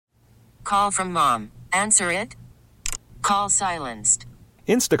Call from mom. Answer it. Call silenced.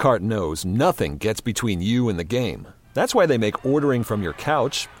 Instacart knows nothing gets between you and the game. That's why they make ordering from your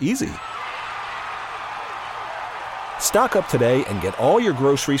couch easy. Stock up today and get all your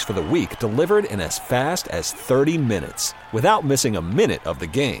groceries for the week delivered in as fast as 30 minutes without missing a minute of the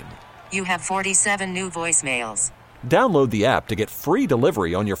game. You have 47 new voicemails. Download the app to get free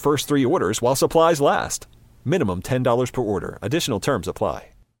delivery on your first 3 orders while supplies last. Minimum $10 per order. Additional terms apply.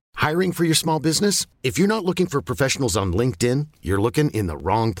 Hiring for your small business? If you're not looking for professionals on LinkedIn, you're looking in the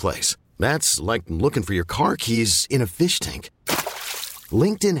wrong place. That's like looking for your car keys in a fish tank.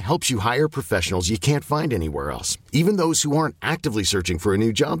 LinkedIn helps you hire professionals you can't find anywhere else, even those who aren't actively searching for a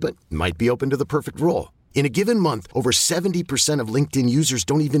new job but might be open to the perfect role. In a given month, over 70% of LinkedIn users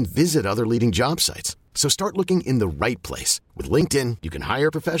don't even visit other leading job sites. So start looking in the right place. With LinkedIn, you can hire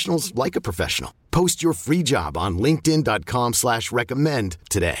professionals like a professional. Post your free job on linkedin.com/recommend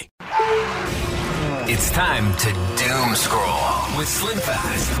today. It's time to doom scroll with Slim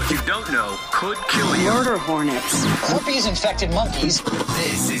Fast. What you don't know could kill you. Murder hornets. Herpes-infected monkeys.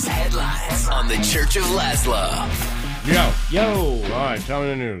 This is Headlines on the Church of Laszlo. Yo. All right, tell me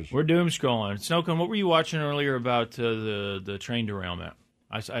the news. We're doom scrolling. Snowcone, what were you watching earlier about the train derailment?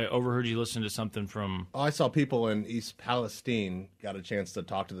 I overheard you listen to something from... I saw people in East Palestine got a chance to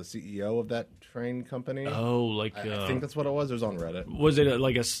talk to the CEO of that train company. Oh, like... I think that's what it was. It was on Reddit. Was it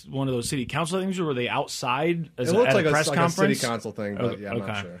like one of those city council things, or were they outside it looked like a press conference? A city council thing, but I'm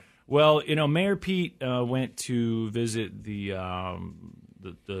not sure. Well, Mayor Pete went to visit the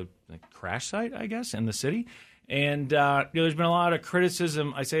crash site, I guess, in the city. And there's been a lot of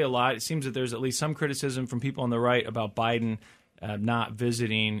criticism. I say a lot. It seems that there's at least some criticism from people on the right about Biden not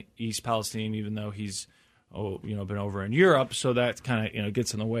visiting East Palestine, even though he's been over in Europe. So that kind of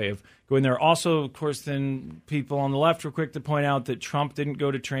gets in the way of going there. Also, of course, then people on the left were quick to point out that Trump didn't go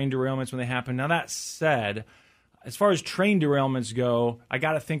to train derailments when they happened. Now, that said, as far as train derailments go, I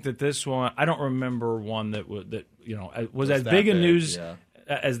got to think that this one, I don't remember one that was as big a news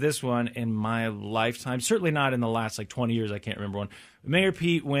as this one in my lifetime. Certainly not in the last 20 years. I can't remember one. Mayor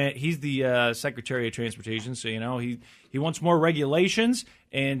Pete went. He's the Secretary of Transportation, so he wants more regulations,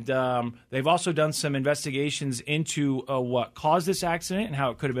 and they've also done some investigations into what caused this accident and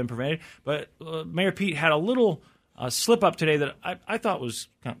how it could have been prevented. But Mayor Pete had a little slip up today that I thought was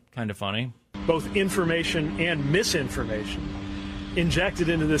kind of funny. Both information and misinformation injected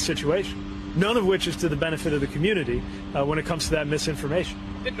into this situation, none of which is to the benefit of the community when it comes to that misinformation.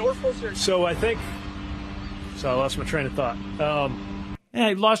 So I lost my train of thought. Yeah,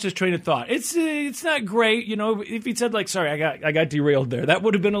 he lost his train of thought. It's not great, If he'd said sorry, I got derailed there, that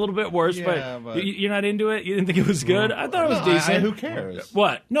would have been a little bit worse. But you're not into it. You didn't think it was good. I thought it was decent. Who cares?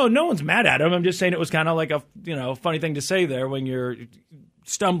 What? No one's mad at him. I'm just saying it was kind of like a funny thing to say there when you're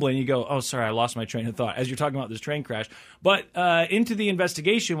stumbling. You go, oh, sorry, I lost my train of thought as you're talking about this train crash. But into the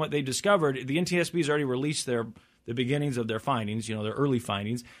investigation, what they discovered, the NTSB has already released the beginnings of their findings, their early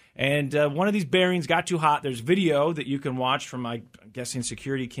findings. And one of these bearings got too hot. There's video that you can watch from, I'm guessing,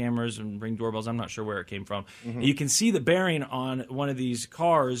 security cameras and Ring doorbells. I'm not sure where it came from. Mm-hmm. You can see the bearing on one of these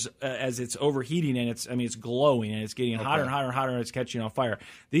cars as it's overheating, and it's glowing, and it's getting hotter and hotter and hotter, and it's catching on fire.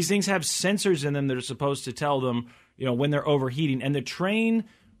 These things have sensors in them that are supposed to tell them, when they're overheating. And the train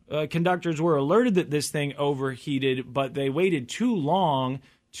conductors were alerted that this thing overheated, but they waited too long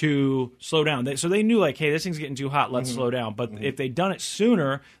to slow down. So they knew, hey, this thing's getting too hot, let's slow down. But if they'd done it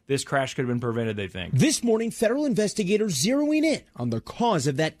sooner, this crash could have been prevented, they think. This morning, federal investigators zeroing in on the cause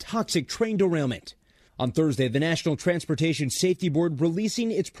of that toxic train derailment. On Thursday, the National Transportation Safety Board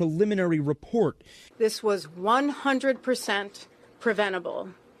releasing its preliminary report. This was 100% preventable.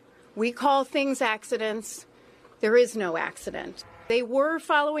 We call things accidents. There is no accident. They were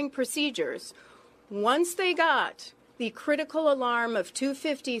following procedures. Once they got the critical alarm of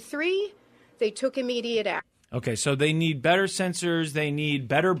 253, they took immediate action. Okay, so they need better sensors, they need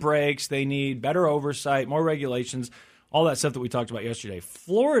better brakes, they need better oversight, more regulations, all that stuff that we talked about yesterday.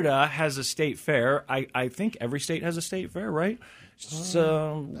 Florida has a state fair. I think every state has a state fair, right?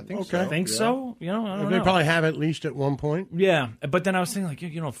 So I think so. I think so. I don't know. They probably have at least at one point. Yeah, but then I was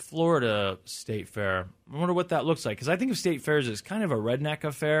thinking, Florida State Fair. I wonder what that looks like, because I think of state fairs as kind of a redneck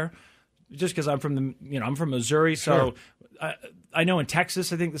affair. Just because I'm from I'm from Missouri, so sure. I know in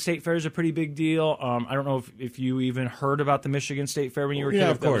Texas, I think the state fair is a pretty big deal. I don't know if you even heard about the Michigan State Fair when you were a kid.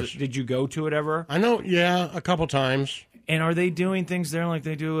 Yeah, of course. Did you go to it ever? I know, a couple times. And are they doing things there like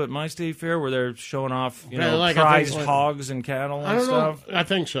they do at my state fair, where they're showing off, prized hogs and cattle and stuff? I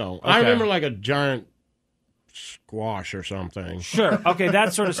think so. Okay. I remember a giant squash or something. Sure. Okay,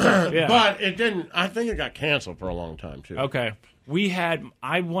 that sort of stuff. Yeah. But it didn't. I think it got canceled for a long time too. Okay.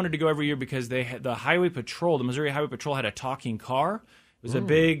 I wanted to go every year because they had the Missouri Highway Patrol had a talking car. It was a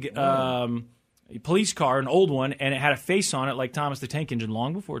big police car, an old one, and it had a face on it like Thomas the Tank Engine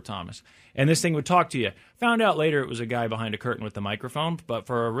long before Thomas. And this thing would talk to you. Found out later it was a guy behind a curtain with the microphone, but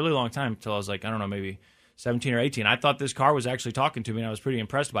for a really long time, until I was like, I don't know, maybe 17 or 18, I thought this car was actually talking to me, and I was pretty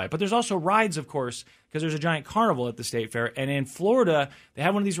impressed by it. But there's also rides, of course, because there's a giant carnival at the State Fair. And in Florida, they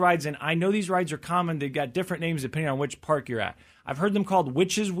have one of these rides, and I know these rides are common. They've got different names depending on which park you're at. I've heard them called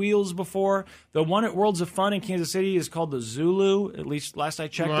Witches' Wheels before. The one at Worlds of Fun in Kansas City is called the Zulu. At least last I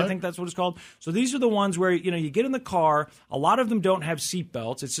checked, I think that's what it's called. So these are the ones where, you get in the car. A lot of them don't have seat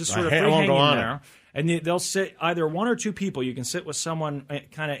belts. It's just sort of free hanging there. And they'll sit either one or two people. You can sit with someone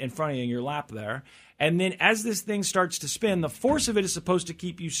kind of in front of you in your lap there. And then as this thing starts to spin, the force of it is supposed to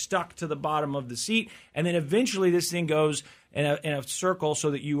keep you stuck to the bottom of the seat. And then eventually this thing goes in a circle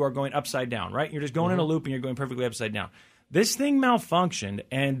so that you are going upside down, right? You're just going in a loop and you're going perfectly upside down. This thing malfunctioned,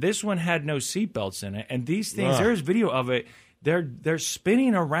 and this one had no seatbelts in it. And these things, there's video of it. They're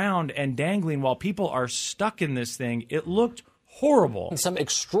spinning around and dangling while people are stuck in this thing. It looked horrible. Some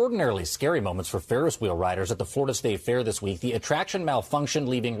extraordinarily scary moments for Ferris wheel riders at the Florida State Fair this week. The attraction malfunctioned,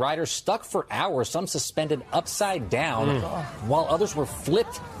 leaving riders stuck for hours, some suspended upside down, while others were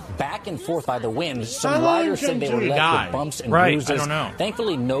flipped back and forth by the wind. Some riders said they were left with bumps and bruises. I don't know.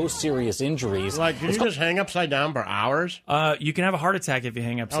 Thankfully, no serious injuries. Can you just hang upside down for hours? You can have a heart attack if you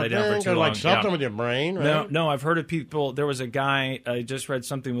hang upside down for too long. Something with your brain, right? No, I've heard of people. There was a guy, I just read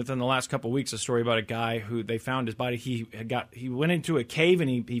something within the last couple of weeks, a story about a guy who they found his body. He went into a cave and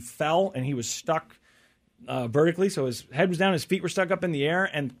he fell and he was stuck vertically. So his head was down, his feet were stuck up in the air,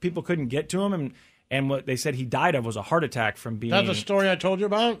 and people couldn't get to him. And what they said he died of was a heart attack from being... That's the story I told you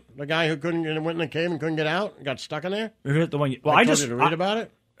about? The guy who went in the cave and couldn't get out and got stuck in there? The one I told you to read about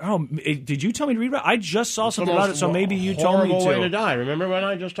it? Oh, did you tell me to read about it? I just saw something about it, so maybe you told me to. Horrible way to die. Remember when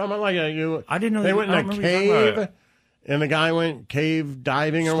I just told about I didn't know they went in a cave and the guy went cave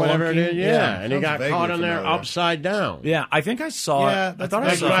diving or whatever it is. Yeah, and he got caught in there upside down. Yeah, I think I saw it. I thought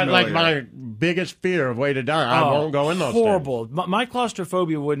I saw it. Like my biggest fear of way to die. I won't go in those horrible. My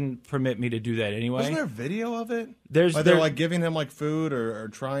claustrophobia wouldn't permit me to do that anyway. Wasn't there video of it? They're like giving him like food or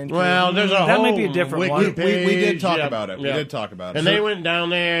trying to. Well, there's a that whole might be a different one. We did talk about it. We did talk about it. And they went down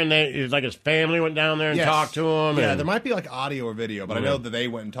there, and it was like his family went down there and talked to him. Yeah, there might be like audio or video, but I know that they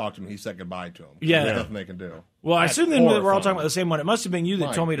went and talked to him. He said goodbye to him. Yeah, there's nothing they can do. Well, I assume that we're all talking about the same one. It must have been you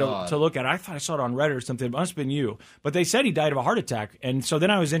that told me to look at it. I thought I saw it on Reddit or something. It must have been you. But they said he died of a heart attack. And so then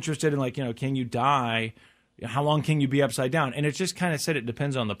I was interested in, can you die? How long can you be upside down? And it just kind of said it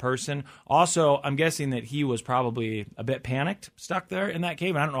depends on the person. Also, I'm guessing that he was probably a bit panicked, stuck there in that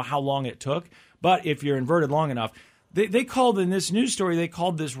cave. And I don't know how long it took. But if you're inverted long enough, they called in this news story, they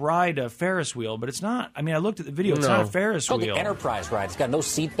called this ride a Ferris wheel, but it's not. I mean, I looked at the video. It's not a Ferris wheel. It's called the Enterprise ride. It's got no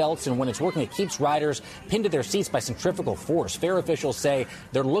seat belts, and when it's working, it keeps riders pinned to their seats by centrifugal force. Fair officials say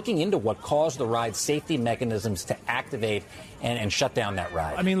they're looking into what caused the ride's safety mechanisms to activate and shut down that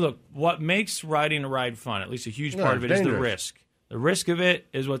ride. I mean, look, what makes riding a ride fun, at least a huge part of it, is the risk. The risk of it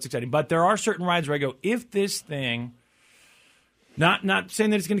is what's exciting. But there are certain rides where I go, if this thing... Not saying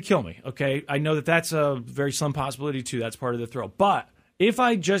that it's going to kill me, okay? I know that that's a very slim possibility, too. That's part of the thrill. But if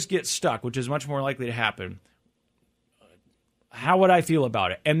I just get stuck, which is much more likely to happen, how would I feel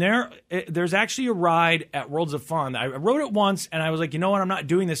about it? And there's actually a ride at Worlds of Fun. I rode it once, and I was like, you know what? I'm not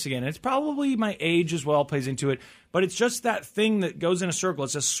doing this again. And it's probably my age as well plays into it. But it's just that thing that goes in a circle.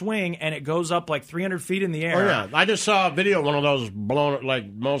 It's a swing, and it goes up like 300 feet in the air. Oh, yeah. I just saw a video of one of those blown, like,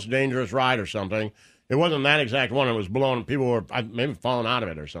 most dangerous ride or something. It wasn't that exact one. It was blown. People were maybe falling out of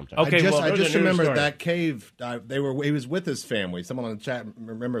it or something. Okay, I just remembered that cave. He was with his family. Someone on the chat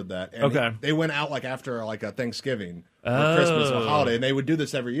remembered that. And they went out like after a Thanksgiving or Christmas or holiday, and they would do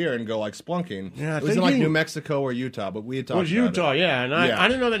this every year and go like splunking. Yeah, it was in like New Mexico or Utah, but we had talked. It was Utah, yeah. And I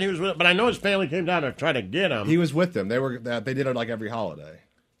didn't know that he was with, but I know his family came down to try to get him. He was with them. They did it like every holiday.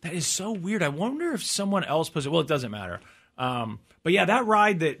 That is so weird. I wonder if someone else puts it. Well, it doesn't matter. But yeah, that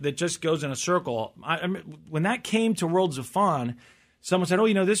ride that just goes in a circle, I mean, when that came to Worlds of Fun, someone said,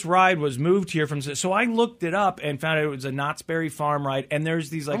 this ride was moved here from... So I looked it up and found out it was a Knott's Berry Farm ride, and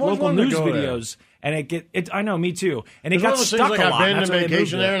there's these local news videos, and I know, me too. And it got stuck a lot. I've been to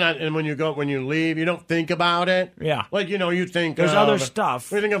vacation there, and when you leave, you don't think about it. Yeah. Like, you think there's other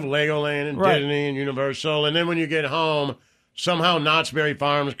stuff. We think of Legoland and Disney and Universal, and then when you get home... Somehow Knott's Berry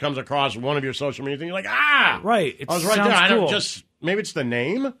Farms comes across one of your social media things. You're like, Right. I was right there. Cool. I just maybe it's the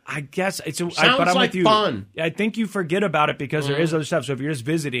name. I guess it's Sounds but I'm like with you. fun. I think you forget about it because there is other stuff. So if you're just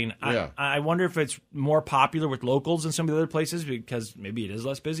visiting, I wonder if it's more popular with locals in some of the other places because maybe it is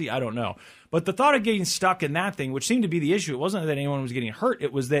less busy. I don't know. But the thought of getting stuck in that thing, which seemed to be the issue, it wasn't that anyone was getting hurt.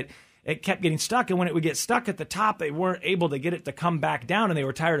 It was that it kept getting stuck, and when it would get stuck at the top, they weren't able to get it to come back down, and they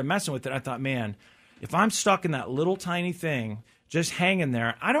were tired of messing with it. I thought, man, if I'm stuck in that little tiny thing just hanging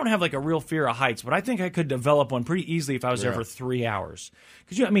there, I don't have like a real fear of heights, but I think I could develop one pretty easily if I was there for 3 hours.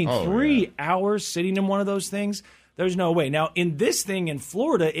 Because 3 hours sitting in one of those things, there's no way. Now, in this thing in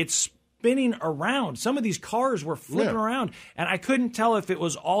Florida, it's spinning around. Some of these cars were flipping around, and I couldn't tell if it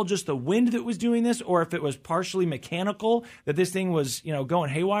was all just the wind that was doing this or if it was partially mechanical, that this thing was,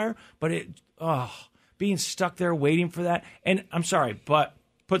 going haywire. But being stuck there waiting for that. And I'm sorry, but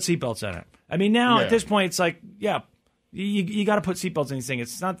put seatbelts in it. I mean, now at this point, it's like, you got to put seatbelts in these things.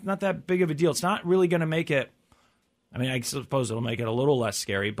 It's not that big of a deal. It's not really going to make it. I mean, I suppose it'll make it a little less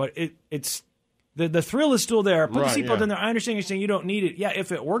scary, but it's the thrill is still there. Put the seatbelt in there. I understand you're saying you don't need it. Yeah,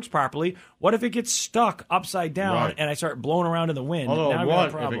 if it works properly. What if it gets stuck upside down and I start blowing around in the wind? Although, now what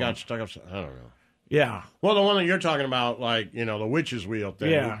if it got stuck upside? I don't know. Yeah. Well, the one that you're talking about, like the witch's wheel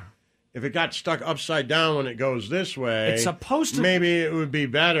thing. Yeah. If it got stuck upside down when it goes this way, it's supposed to. Maybe it would be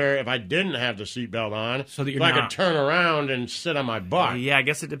better if I didn't have the seatbelt on, so that I could turn around and sit on my butt. Yeah, I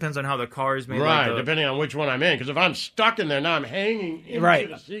guess it depends on how the car is made. Right, depending on which one I'm in. Because if I'm stuck in there now, I'm hanging into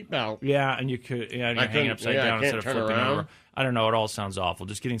the seatbelt. Yeah, and you could you're hanging upside down instead of flipping over. I don't know. It all sounds awful.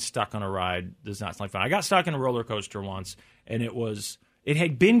 Just getting stuck on a ride does not sound like fun. I got stuck in a roller coaster once, and it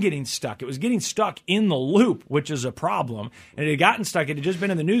had been getting stuck. It was getting stuck in the loop, which is a problem. And it had gotten stuck. It had just been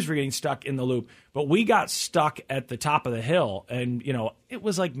in the news for getting stuck in the loop. But we got stuck at the top of the hill. And, it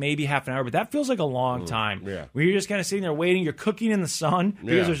was like maybe half an hour. But that feels like a long time. Yeah. Where you're just kind of sitting there waiting. You're cooking in the sun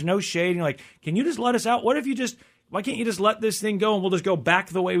because there's no shade. And you're like, can you just let us out? Why can't you just let this thing go and we'll just go back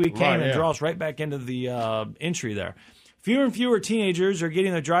the way we came and draw us right back into the entry there? Fewer and fewer teenagers are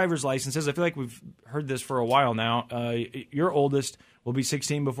getting their driver's licenses. I feel like we've heard this for a while now. Your oldest will be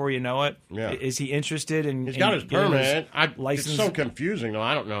 16 before you know it. Yeah. Is he interested in? He's got his permit. License? It's so confusing, though.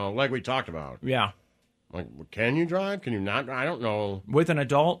 I don't know. Like we talked about. Yeah. Like, can you drive? Can you not? I don't know. With an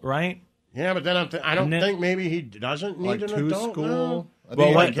adult, right? Yeah, but then I don't think maybe he doesn't need an adult school.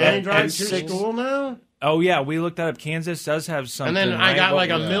 Well, can he drive to school now? Oh, yeah, we looked that up. Kansas does have something. And then I got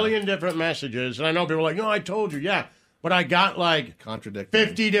a million different messages, and I know people are like, no, I told you, yeah. But I got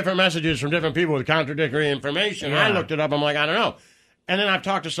 50 different messages from different people with contradictory information. Yeah. I looked it up. I'm like, I don't know. And then I've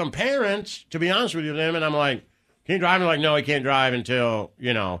talked to some parents, to be honest with you, and I'm like, can you drive? And they're like, no, he can't drive until,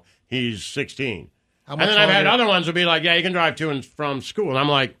 he's 16. And then I've had other ones who be like, yeah, he can drive to and from school. And I'm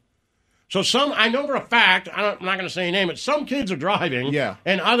like, so I know for a fact, I'm not going to say a name, but some kids are driving,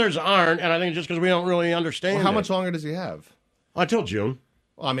 and others aren't, and I think it's just because we don't really understand how much longer does he have? Until June.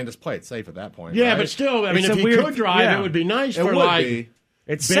 Well, I mean, just play it safe at that point. Yeah, right? but still, I mean, if he could drive, it would be nice for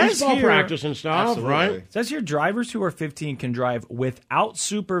baseball practice and stuff, absolutely. Right? It says here drivers who are 15 can drive without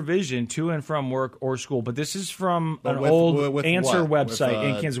supervision to and from work or school. But this is from old Answer website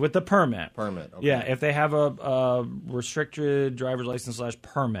in Kansas with the permit. Permit, okay. Yeah, if they have a restricted driver's license /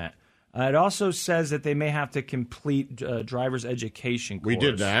 permit. It also says that they may have to complete driver's education course. We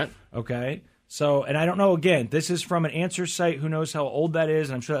did that. Okay. So, and I don't know, again, this is from an Answer site. Who knows how old that is?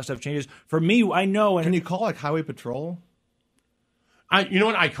 And I'm sure that stuff changes. For me, I know. Can you call Highway Patrol? You know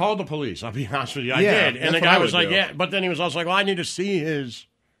what? I called the police. I'll be honest with you. I did. And the guy was like, yeah. But then he was also like, well, I need to see his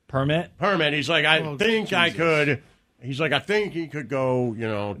permit. He's like, I think I could. He's like, I think he could go,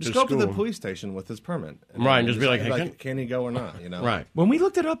 just to go school. to the police station with his permit. Right, and just be like, hey, can he go or not? Right. When we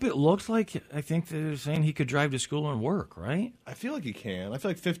looked it up, it looked like, I think they were saying he could drive to school and work, right? I feel like he can. I feel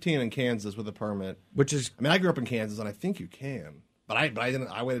like 15 in Kansas with a permit. Which is... I mean, I grew up in Kansas, and I think you can. But I didn't.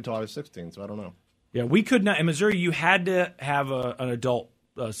 I waited until I was 16, so I don't know. Yeah, we could not... In Missouri, you had to have an adult,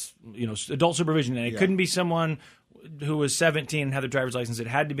 adult supervision, and it couldn't be someone who was 17 and had their driver's license. It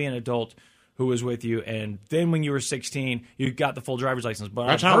had to be an adult who was with you, and then when you were 16, you got the full driver's license. But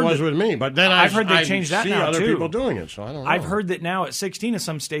that's how it was with me. But then I've heard they changed that now, other too. people doing it, so I don't know. I've heard that now at 16 in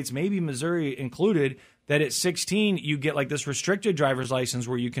some states, maybe Missouri included, that at 16 you get like this restricted driver's license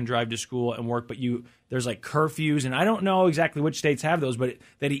where you can drive to school and work, but there's like curfews, and I don't know exactly which states have those, but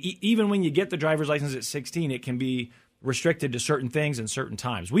even when you get the driver's license at 16, it can be restricted to certain things and certain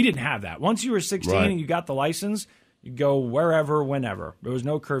times. We didn't have that. Once you were 16 and you got the license, you go wherever, whenever. There was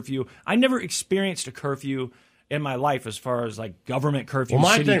no curfew. I never experienced a curfew in my life as far as like government curfew. Well,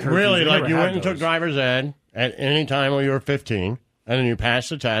 my city thing curfews. really, like you went and those. took driver's ed at any time when you were 15, and then you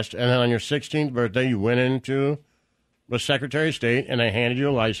passed the test, and then on your 16th birthday, you went into the Secretary of State, and they handed you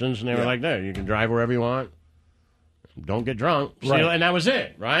a license, and they were like, there, you can drive wherever you want. don't get drunk. Right. And that was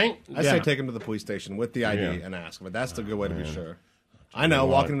it, right? I say take him to the police station with the ID and ask him. But that's the good way to be sure. I know,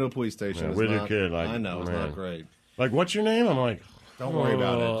 walking into a police station is with not, your kid. I know, it's not great. Like, what's your name? I'm like, don't worry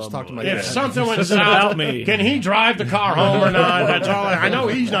about it. Just talk to my dad. If something went south, can he drive the car home or not? That's all. I know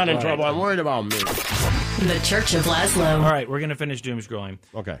he's not in trouble. I'm worried about me. The Church of Laszlo. All right, we're going to finish doom scrolling.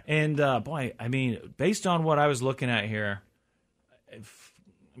 Okay. And, boy, I mean, based on what I was looking at here,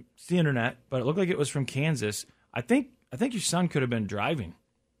 it's the internet, but it looked like it was from Kansas. I think your son could have been driving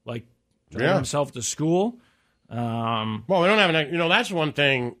himself to school. Well, we don't have an. That's one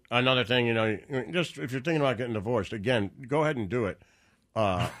thing. Another thing, just if you're thinking about getting divorced, again, go ahead and do it.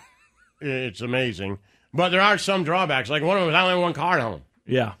 It's amazing, but there are some drawbacks. Like one of them, I only have one car at home.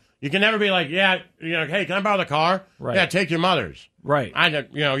 Yeah, you can never be like, hey, can I borrow the car? Right. Yeah, take your mother's. Right.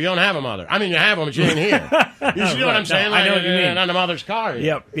 You don't have a mother. I mean, you have one, but she ain't here. You see what I'm saying? No, I know what you mean. On the mother's car.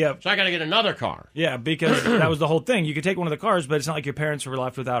 Yep. So I got to get another car. Yeah, because that was the whole thing. You could take one of the cars, but it's not like your parents were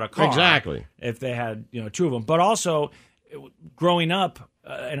left without a car. Exactly. If they had, two of them. But also, growing up,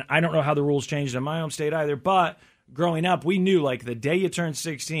 and I don't know how the rules changed in my home state either, but growing up, we knew, like, the day you turn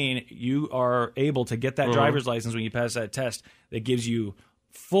 16, you are able to get that driver's license when you pass that test that gives you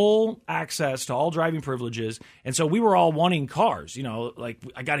full access to all driving privileges. And so we were all wanting cars, like,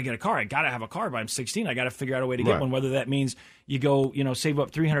 I got to get a car. I got to have a car by I'm 16. I got to figure out a way to get one, whether that means you go, save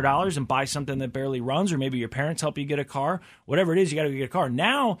up $300 and buy something that barely runs, or maybe your parents help you get a car. Whatever it is, you got to get a car.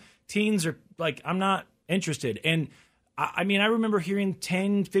 Now, teens are like, I'm not interested. And I mean, I remember hearing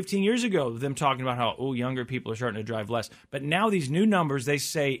 10, 15 years ago them talking about how, younger people are starting to drive less. But now these new numbers, they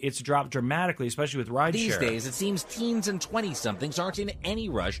say it's dropped dramatically, especially with rideshare. These days, it seems teens and 20-somethings aren't in any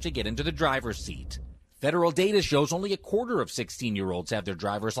rush to get into the driver's seat. Federal data shows only a quarter of 16-year-olds have their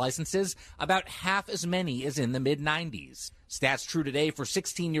driver's licenses, about half as many as in the mid-90s. Stats true today for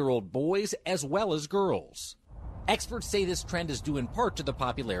 16-year-old boys as well as girls. Experts say this trend is due in part to the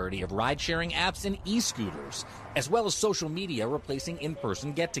popularity of ride-sharing apps and e-scooters, as well as social media replacing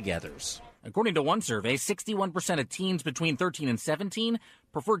in-person get-togethers. According to one survey, 61% of teens between 13 and 17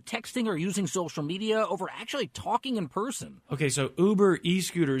 preferred texting or using social media over actually talking in person. Okay, so Uber,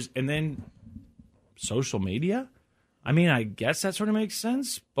 e-scooters, and then social media? I mean, I guess that sort of makes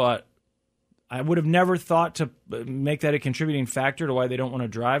sense, but I would have never thought to make that a contributing factor to why they don't want to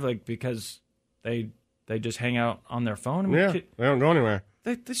drive, like, because they just hang out on their phone. I mean, they don't go anywhere.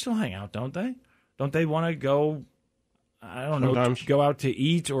 They still hang out, don't they? Don't they want to go, I don't Sometimes. know, go out to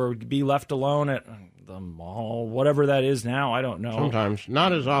eat or be left alone at the mall, whatever that is now? I don't know. Sometimes.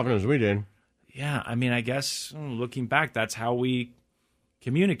 Not as often as we did. Yeah, I mean, I guess looking back, that's how we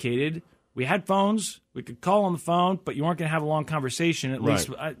communicated. We had phones. We could call on the phone, but you weren't going to have a long conversation. At least,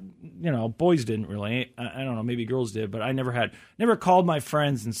 boys didn't really. I don't know, maybe girls did, but I never called my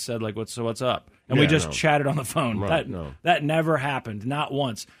friends and said, like, what's up? And we just chatted on the phone. Right, that never happened, not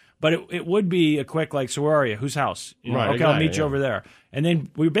once. But it would be a quick, like, so where are you? Whose house? Right, I'll meet you over there. And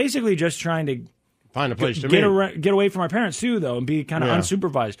then we were basically just trying to find a place to meet. Get away from our parents, too, though, and be kind of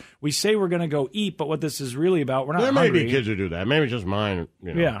unsupervised. We say we're going to go eat, but what this is really about, we're not There hungry. may be kids who do that. Maybe just mine.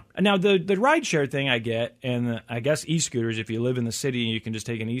 Yeah. Now, the rideshare thing I get, and I guess e-scooters, if you live in the city, you can just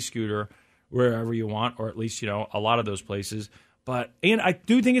take an e-scooter wherever you want, or at least, a lot of those places. And I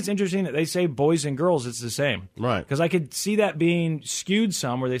do think it's interesting that they say boys and girls, it's the same. Right. Because I could see that being skewed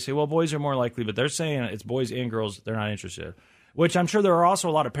some, where they say, well, boys are more likely, but they're saying it's boys and girls, they're not interested. Which I'm sure there are also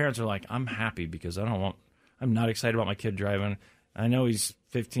a lot of parents who are like, I'm happy because I'm not excited about my kid driving. I know he's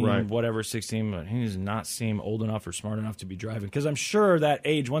 15, whatever, 16, but he does not seem old enough or smart enough to be driving. Because I'm sure that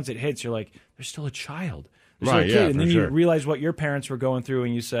age, once it hits, you're like, there's still a child. There's still a kid. And then you realize what your parents were going through,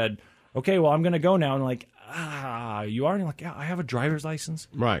 and you said, okay, well, I'm going to go now. And like, you are? And you're like, yeah, I have a driver's license.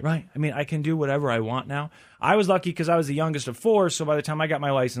 Right. I mean, I can do whatever I want now. I was lucky because I was the youngest of four, so by the time I got my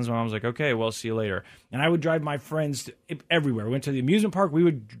license, I was like, okay, well, see you later. And I would drive my friends everywhere. We went to the amusement park. We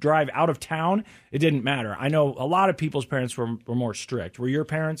would drive out of town. It didn't matter. I know a lot of people's parents were more strict. Were your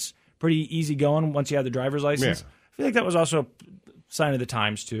parents pretty easygoing once you had the driver's license? Yeah. I feel like that was also a sign of the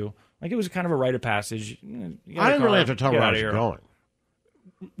times, too. Like, it was kind of a rite of passage. I didn't really have to tell where I was going.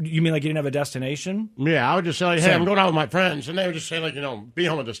 You mean like you didn't have a destination? Yeah, I would just say, like, hey, I'm going out with my friends. And they would just say, like, be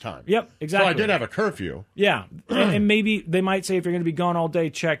home at this time. Yep, exactly. So I did have a curfew. Yeah. and maybe they might say if you're going to be gone all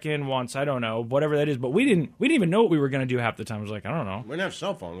day, check in once. I don't know, whatever that is. But we didn't even know what we were going to do half the time. I was like, I don't know. We didn't have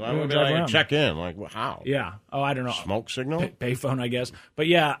cell phones. I would be like, check in. Like, how? Yeah. Oh, I don't know. Smoke signal? Payphone, I guess. But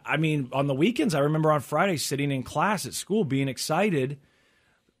yeah, I mean, on the weekends, I remember on Friday sitting in class at school being excited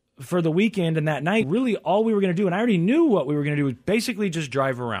for the weekend, and that night, really all we were going to do, and I already knew what we were going to do, was basically just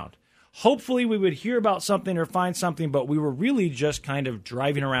drive around. Hopefully we would hear about something or find something, but we were really just kind of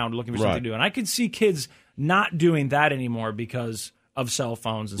driving around looking for something to do. And I could see kids not doing that anymore because of cell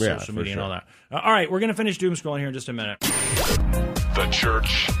phones and social media and all that. All right, we're going to finish doom scrolling here in just a minute. The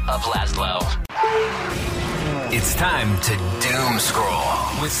Church of Laszlo. It's time to doom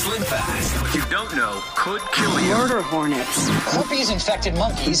scroll with Slim Fast. What you don't know could kill you. Murder hornets. Herpes infected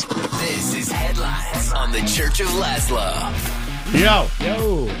monkeys. This is Headlines on the Church of Laszlo.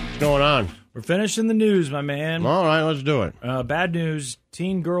 Yo. What's going on? We're finishing the news, my man. All right, let's do it. Bad news.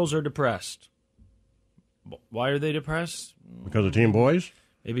 Teen girls are depressed. Why are they depressed? Because of teen boys?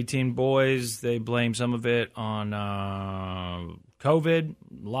 Maybe teen boys. They blame some of it on COVID,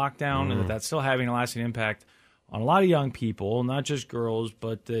 lockdown, and that's still having a lasting impact on a lot of young people, not just girls,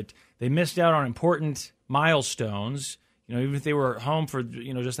 but that they missed out on important milestones. You know, even if they were home for,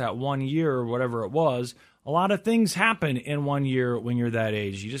 just that 1 year or whatever it was, a lot of things happen in 1 year when you're that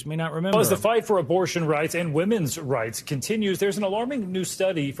age. You just may not remember. As the fight for abortion rights and women's rights continues, there's an alarming new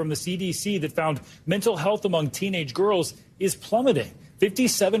study from the CDC that found mental health among teenage girls is plummeting.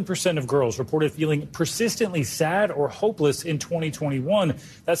 57% of girls reported feeling persistently sad or hopeless in 2021.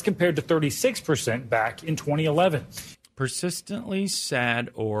 That's compared to 36% back in 2011. Persistently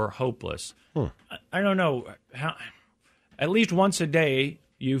sad or hopeless. I don't know. At least once a day,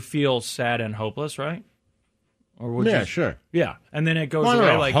 you feel sad and hopeless, right? Or sure. Yeah, and then it goes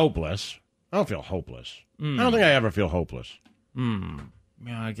away. Like Hopeless. I don't feel hopeless. I don't think I ever feel hopeless. Yeah,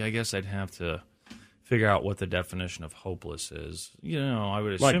 I guess I'd have to figure out what the definition of hopeless is. I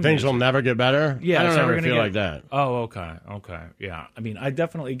would assume like things will never get better. Yeah, I don't ever feel like that. Oh, okay, yeah. I mean, I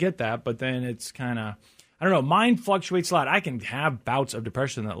definitely get that, but then it's kind of, I don't know. Mine fluctuates a lot. I can have bouts of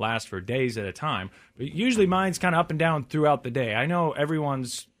depression that last for days at a time, but usually mine's kind of up and down throughout the day. I know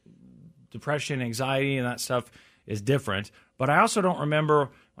everyone's depression, anxiety, and that stuff is different, but I also don't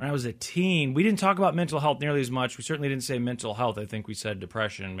remember when I was a teen. We didn't talk about mental health nearly as much. We certainly didn't say mental health. I think we said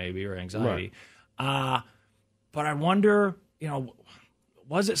depression maybe or anxiety. Right. But I wonder,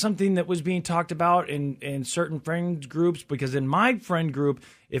 was it something that was being talked about in certain friend groups? Because in my friend group,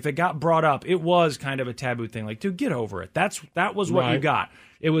 if it got brought up, it was kind of a taboo thing. Like, dude, get over it. That was what you got.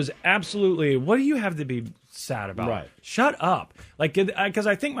 It was absolutely, what do you have to be sad about? Right. Shut up. Like, because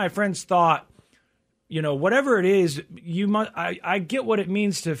I think my friends thought, whatever it is, you must. I get what it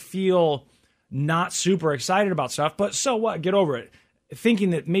means to feel not super excited about stuff, but so what? Get over it. Thinking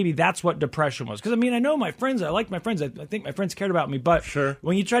that maybe that's what depression was. Because, I know my friends. I like my friends. I think my friends cared about me. But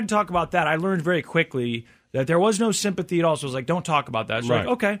when you tried to talk about that, I learned very quickly that there was no sympathy at all. So I was like, don't talk about that. It's like,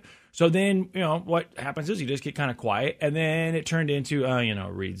 okay. So then, what happens is you just get kind of quiet. And then it turned into,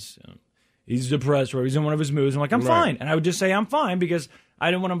 Reed's, he's depressed or he's in one of his moods. I'm like, I'm fine. And I would just say I'm fine because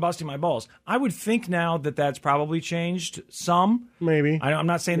I didn't want him busting my balls. I would think now that that's probably changed some. Maybe. I'm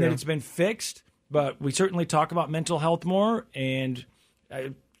not saying that it's been fixed, but we certainly talk about mental health more, and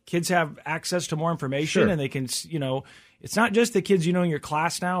kids have access to more information, and they can, it's not just the kids in your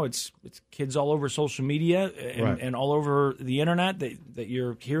class now. It's kids all over social media and all over the internet that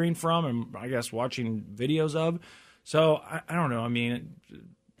you're hearing from and I guess watching videos of. So I don't know. I mean,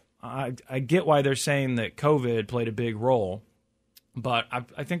 I get why they're saying that COVID played a big role, but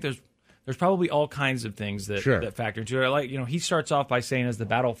I think there's probably all kinds of things that factor into it. Like, he starts off by saying as the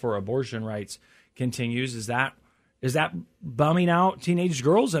battle for abortion rights continues, is that bumming out teenage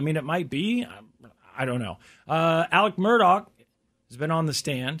girls? I mean, it might be. I don't know. Alec Murdoch has been on the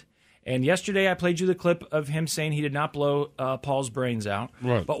stand, and yesterday I played you the clip of him saying he did not blow Paul's brains out.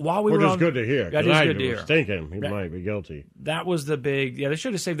 Right. But while we Which were is good to hear. That is good to hear. Thinking he might be guilty. That was the big. Yeah, they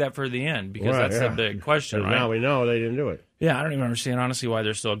should have saved that for the end because that's the big question. Right? Now we know they didn't do it. Yeah, I don't even understand honestly why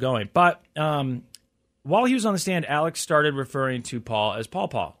they're still going. But while he was on the stand, Alex started referring to Paul as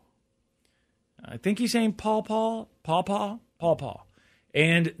Paul. I think he's saying Paul.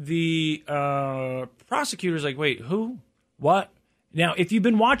 And the prosecutor's like, wait, who? What? Now, if you've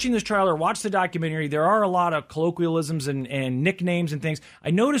been watching this trial or watched the documentary, there are a lot of colloquialisms and nicknames and things.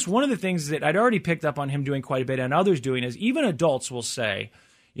 I noticed one of the things that I'd already picked up on him doing quite a bit and others doing is even adults will say,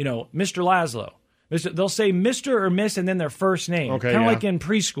 Mr. Laszlo. They'll say Mr. or Miss and then their first name. Okay, kind of like in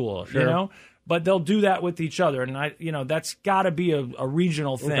preschool, But they'll do that with each other. And, that's got to be a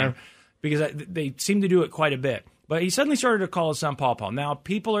regional thing. Okay. Because they seem to do it quite a bit. But he suddenly started to call his son Paw Paw. Now,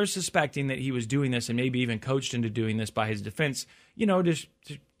 people are suspecting that he was doing this and maybe even coached into doing this by his defense, to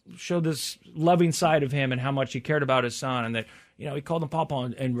show this loving side of him and how much he cared about his son. And that, he called him Paw Paw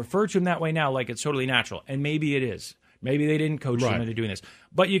and referred to him that way now like it's totally natural. And maybe it is. Maybe they didn't coach him into doing this.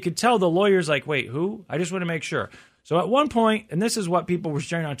 But you could tell the lawyer's like, wait, who? I just want to make sure. So at one point, and this is what people were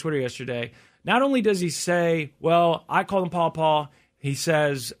sharing on Twitter yesterday, not only does he say, well, I called him Paw Paw, he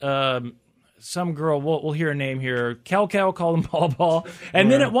says some girl, we'll hear a name here. Kel called him Paul Paul.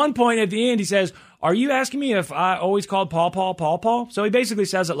 And then at one point at the end, he says, are you asking me if I always called Paul Paul? So he basically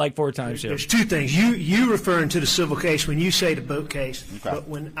says it like 4 times here. There's 2 things. You referring to the civil case when you say the boat case. Okay. But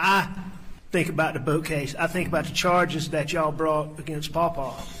when I think about the boat case, I think about the charges that y'all brought against Paul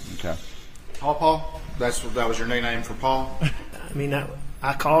Paul. Okay. Paul? That was your nickname for Paul? I mean,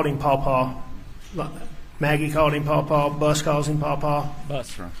 I called him Paul Paul. Maggie called him Paw Paw. Bus calls him Paw Paw.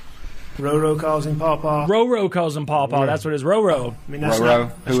 Bus. Roro calls him Paw Paw. Roro calls him Paw Paw. Yeah. That's what it is. Roro. I mean, that's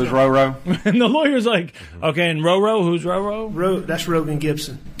Roro. Who is Roro? And the lawyer's like, okay, and Roro? Who's Roro? That's Rogan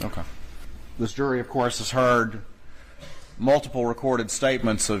Gibson. Okay. This jury, of course, has heard multiple recorded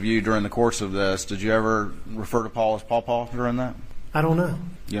statements of you during the course of this. Did you ever refer to Paul as Paw Paw during that? I don't know.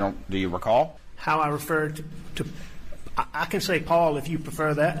 Do you recall? How I referred to I can say Paul if you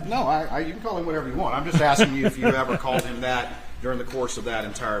prefer that. No, you can call him whatever you want. I'm just asking you if you ever called him that during the course of that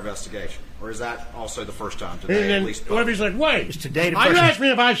entire investigation. Or is that also the first time today? And at least what if he's like, wait, it's today you asked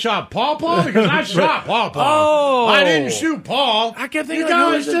me if I shot Paul Paul? Because I shot Paul Paul. Oh. I didn't shoot Paul. I kept thinking,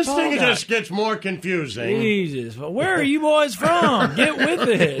 this thing just gets more confusing. Jesus. Well, where are you boys from? Get with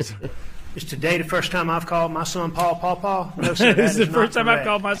it. Is today the first time I've called my son Paul Paul? No, sir, this is the first time I've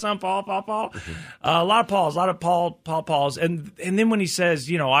called my son Paul Paul. A lot of Pauls, a lot of Pauls. And then when he says,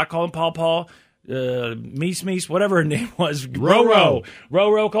 I call him Paul, Meese, whatever her name was, Roro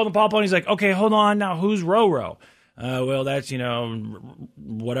called him Paul, and he's like, okay, hold on, now who's Roro? Well, that's,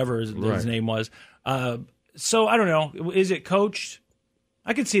 whatever his name was. So I don't know. Is it coached?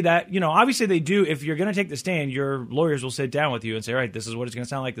 I could see that. Obviously they do. If you're going to take the stand, your lawyers will sit down with you and say, all right, this is what it's going to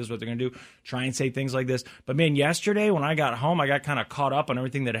sound like. This is what they're going to do. Try and say things like this. But, man, yesterday when I got home, I got kind of caught up on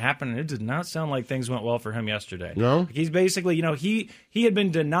everything that happened, and it did not sound like things went well for him yesterday. No? He's basically, he had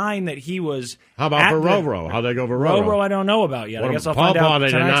been denying that he was. How about for Roro? How'd they go for Roro? Roro I don't know about yet. I guess I'll find out they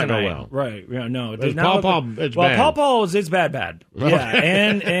tonight. Did not go well. Right. Yeah, no. It did not Paul, it's bad. Paul Paul, it's bad. Yeah.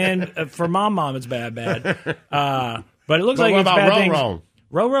 and for Mom, it's bad. But it looks like it's bad things.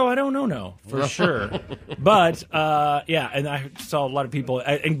 Roro, I don't know for sure. But, and I saw a lot of people,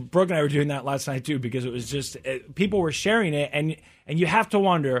 and Brooke and I were doing that last night too, because it was just, people were sharing it, and you have to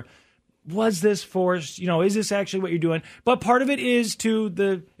wonder, was this forced? Is this actually what you're doing? But part of it is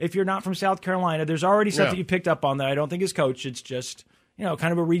if you're not from South Carolina, there's already stuff that you picked up on that I don't think is coached. It's just,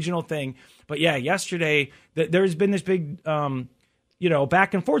 kind of a regional thing. But yeah, yesterday, there's been this big,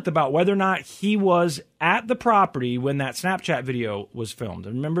 back and forth about whether or not he was at the property when that Snapchat video was filmed.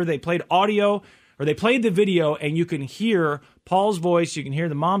 And remember, they played the video, and you can hear Paul's voice, you can hear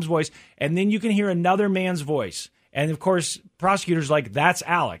the mom's voice, and then you can hear another man's voice. And, of course, prosecutors like, that's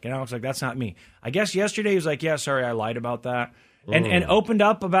Alec. And Alec's like, that's not me. I guess yesterday he was like, yeah, sorry, I lied about that. And opened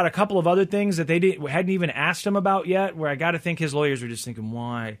up about a couple of other things that they hadn't even asked him about yet, where I got to think his lawyers were just thinking,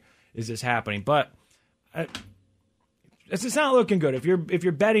 why is this happening? But it's not looking good. If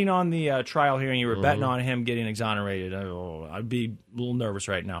you're betting on the trial here and you were betting on him getting exonerated, I'd be a little nervous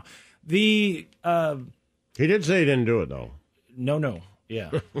right now. He did say he didn't do it, though. No.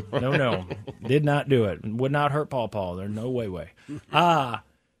 Yeah. No. Did not do it. Would not hurt Paul. There's no way.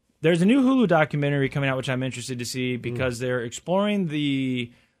 There's a new Hulu documentary coming out, which I'm interested to see, because they're exploring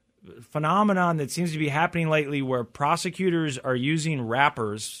the phenomenon that seems to be happening lately where prosecutors are using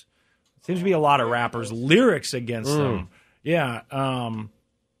rappers. Seems to be a lot of rappers, lyrics against them. Yeah.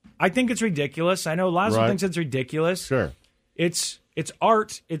 I think it's ridiculous. I know Laszlo thinks it's ridiculous. Sure. It's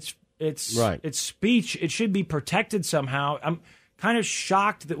art. It's speech. It should be protected somehow. I'm kind of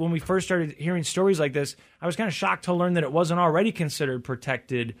shocked that when we first started hearing stories like this, I was kind of shocked to learn that it wasn't already considered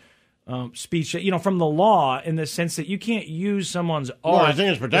protected speech, from the law, in the sense that you can't use someone's art. Well, I think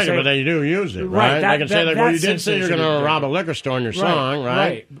it's protected, but they do use it, right? They can say, you did say you're going to rob a liquor store in your song,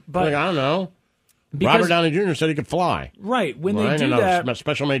 right? But I don't know. Robert Downey Jr. said he could fly. Right. When they do that, a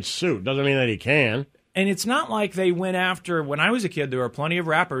special-made suit doesn't mean that he can. And it's not like they went after, when I was a kid, there were plenty of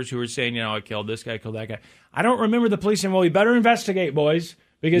rappers who were saying, I killed this guy, I killed that guy. I don't remember the police saying, well, we better investigate, boys.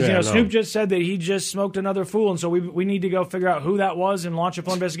 Because, Snoop just said that he just smoked another fool, and so we need to go figure out who that was and launch a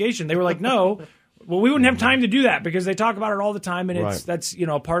full investigation. They were like, no. Well, we wouldn't have time to do that because they talk about it all the time, and that's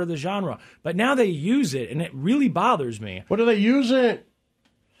part of the genre. But now they use it, and it really bothers me. What do they use it?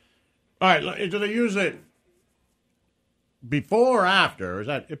 All right, do they use it before or after? Is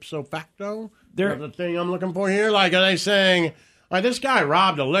that ipso facto? That's the thing I'm looking for here. Like, are they saying, all right, this guy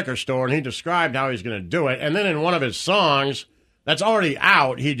robbed a liquor store, and he described how he's going to do it, and then in one of his songs that's already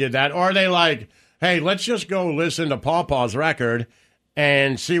out, he did that? Or are they like, hey, let's just go listen to Paw Paw's record,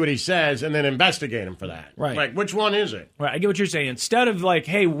 and see what he says, and then investigate him for that. Right. Like, which one is it? Right. I get what you're saying. Instead of like,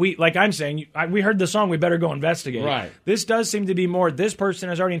 hey, I'm saying, we heard the song, we better go investigate. Right. This does seem to be more, this person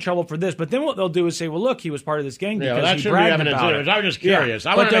is already in trouble for this. But then what they'll do is say, well, look, he was part of this gang because that he shouldn't be bragged evidence about either. it. I was just curious.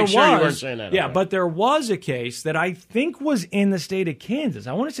 I But want to there make sure you weren't was- saying that. Yeah, but there was a case that I think was in the state of Kansas.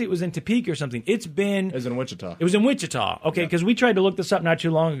 I want to say it was in Topeka or something. It was in Wichita. It was in Wichita. Okay, because we tried to look this up not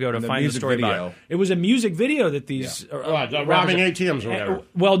too long ago to find the story about it. It was a music video that these robbing ATMs or whatever.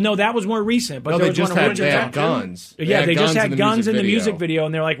 Well, no, that was more recent. But No, there they was just one in had- they Wichita. had guns. They Yeah, had they just guns had in the guns in the music music video. video,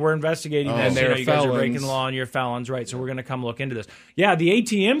 and they're like, we're investigating this. And they're You guys are felons. breaking the law and you're felons, right? So we're going to come look into this. Yeah, the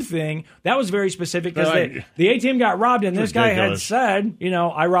ATM thing, that was very specific because the ATM got robbed, and this guy had ridiculous. said,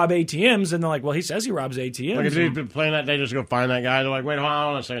 I rob ATMs, and they're like, well, he says he robs ATMs. Like if they've been playing that, they just go find that guy. They're like, wait, hold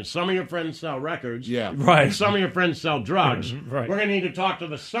on a second. Some of your friends sell records. Yeah. Right. And some of your friends sell drugs. Right. We're going to need to talk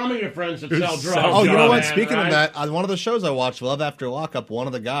to some of your friends that sell drugs. Oh, you know what? man, Speaking right? of that, on one of the shows I watched, Love After Lockup, one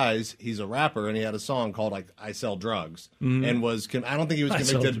of the guys, he's a rapper, and he had a song called like "I Sell Drugs," and was I don't think he was I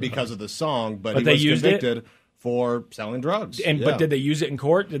Sell convicted Drugs. because of the song, but But he they was used it? convicted for selling drugs. And Yeah. But did they use it in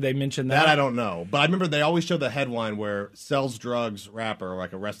court? Did they mention that? That I don't know, but I remember they always show the headline where "sells drugs rapper"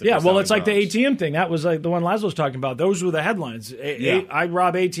 like arrested. Yeah, for well, selling it's like drugs. the ATM thing. That was like the one Laszlo was talking about. Those were the headlines. Yeah. I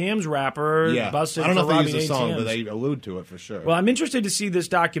rob ATMs rapper, busted I don't know for if they robbing use the song, ATMs. but they allude to it for sure. Well, I'm interested to see this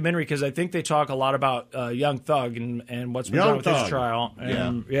documentary because I think they talk a lot about Young Thug and what's been Young done with his Thug. trial.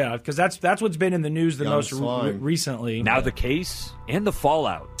 And, yeah, because that's what's been in the news the Young most Slime. recently. Now the case and the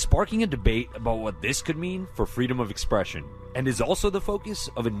fallout, sparking a debate about what this could mean for freedom of expression, and is also the focus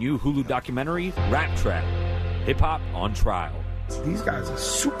of a new Hulu documentary, Rap Trap, Hip Hop on Trial. These guys are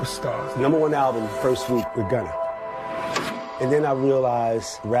superstars. #1 album, first week with Gunna. And then I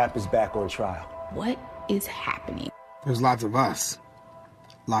realized rap is back on trial. What is happening? There's lots of us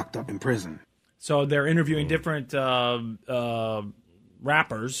locked up in prison. So they're interviewing different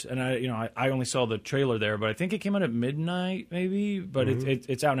rappers, and I only saw the trailer there, but I think it came out at midnight, maybe. But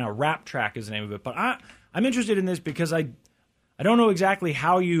it's out now. Rap Track is the name of it. But I'm interested in this because I don't know exactly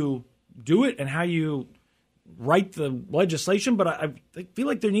how you do it and how you write the legislation, but I feel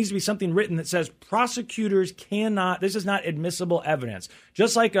like there needs to be something written that says prosecutors cannot, this is not admissible evidence.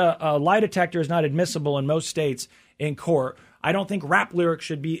 Just like a lie detector is not admissible in most states in court, I don't think rap lyrics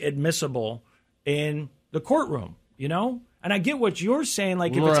should be admissible in the courtroom, And I get what you're saying,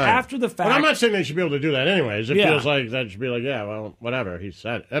 like if it's after the fact. But I'm not saying they should be able to do that anyways. It Yeah. feels like that should be like, yeah, well, whatever, he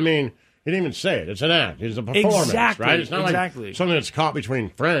said it. I mean, he didn't even say it. It's an act. It's a performance, Exactly, right? It's not exactly. like something that's caught between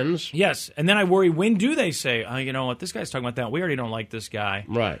friends. Yes, and then I worry, when do they say, you know what, this guy's talking about that. We already don't like this guy.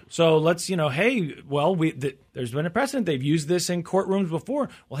 Right. So let's, hey, well, there's been a precedent. They've used this in courtrooms before.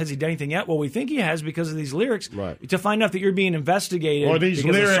 Well, has he done anything yet? Well, we think he has because of these lyrics. Right. To find out that you're being investigated. Or these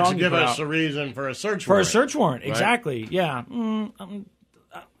because of the lyrics song you give put us out. a reason for a search For warrant. a search warrant, Right? exactly. Yeah.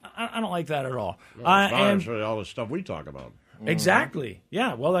 I don't like that at all. Well, it's fine and for all the stuff we talk about. Exactly.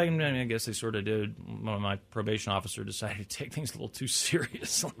 Yeah. Well, I guess they sort of did. My probation officer decided to take things a little too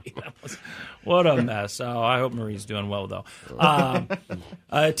seriously. What a mess. Oh, I hope Marie's doing well, though.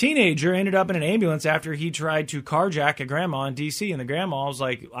 A teenager ended up in an ambulance after he tried to carjack a grandma in D.C., and the grandma was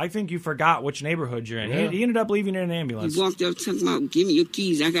like, I think you forgot which neighborhood you're in. Yeah. He ended up leaving in an ambulance. He walked up talking about, give me your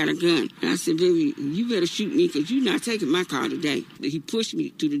keys, I got a gun. And I said, baby, you better shoot me because you're not taking my car today. He pushed me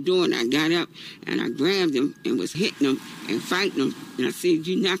to the door and I got up and I grabbed him and was hitting him and fighting him. And I said,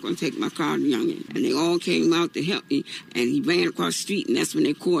 you're not going to take my car, youngin'. And they all came out to help me. And he ran across the street and that's when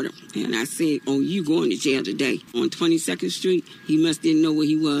they caught him. And I said, oh, you going to jail today. On 22nd Street, he must didn't know where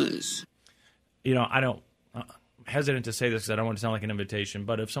he was. I don't. I'm hesitant to say this because I don't want to sound like an invitation,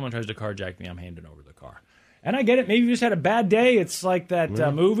 but if someone tries to carjack me, I'm handing over the car. And I get it. Maybe you just had a bad day. It's like that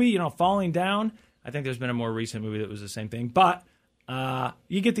movie, Falling Down. I think there's been a more recent movie that was the same thing. But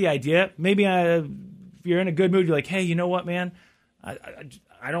you get the idea. Maybe if you're in a good mood, you're like, hey, you know what, man?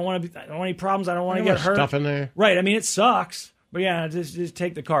 I don't want to. I don't want any problems. I don't want to get hurt. Stuff in there, right? I mean, it sucks. But yeah, just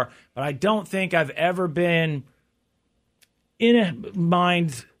take the car. But I don't think I've ever been in a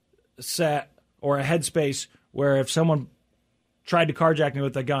mindset or a headspace where if someone tried to carjack me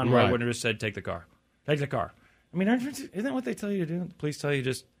with a gun, where I wouldn't have just said, take the car. Take the car. I mean, isn't that what they tell you to do? The police tell you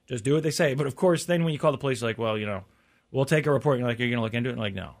just do what they say. But of course, then when you call the police, like, well, we'll take a report. You're like, you're going to look into it? And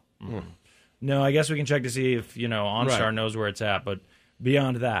like, no. No, I guess we can check to see if, OnStar knows where it's at. But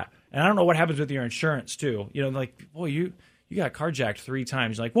beyond that. And I don't know what happens with your insurance, too. Like, boy, you got carjacked 3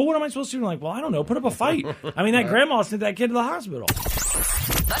 times. You're like, well, what am I supposed to do? I'm like, well, I don't know. Put up a fight. I mean, that grandma sent that kid to the hospital.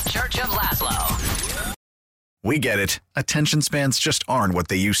 The Church of Laszlo. We get it. Attention spans just aren't what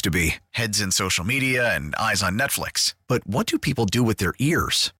they used to be. Heads in social media and eyes on Netflix. But what do people do with their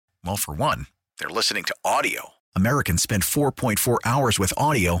ears? Well, for one, they're listening to audio. Americans spend 4.4 hours with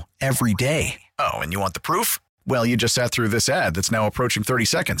audio every day. Oh, and you want the proof? Well, you just sat through this ad that's now approaching 30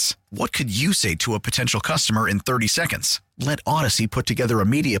 seconds. What could you say to a potential customer in 30 seconds? Let Odyssey put together a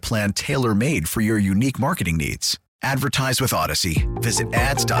media plan tailor-made for your unique marketing needs. Advertise with Odyssey. Visit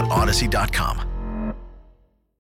ads.odyssey.com.